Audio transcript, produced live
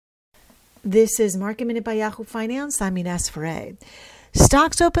This is Market Minute by Yahoo Finance. I'm Ines Ferre.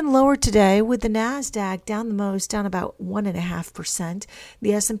 Stocks open lower today with the Nasdaq down the most, down about 1.5%.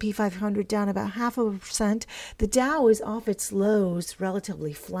 The S&P 500 down about 0.5%. The Dow is off its lows,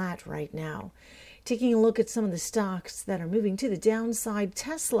 relatively flat right now. Taking a look at some of the stocks that are moving to the downside,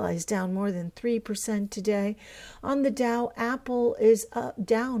 Tesla is down more than 3% today. On the Dow, Apple is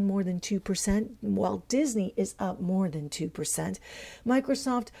down more than 2%, while Disney is up more than 2%.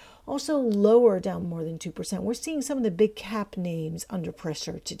 Microsoft also lower, down more than 2%. We're seeing some of the big cap names under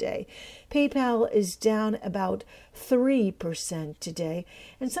pressure today. PayPal is down about 3% today.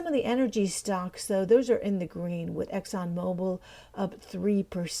 And some of the energy stocks, though, those are in the green, with ExxonMobil up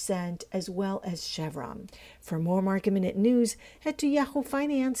 3%, as well as Chevron. For more Market Minute news, head to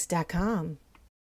yahoofinance.com.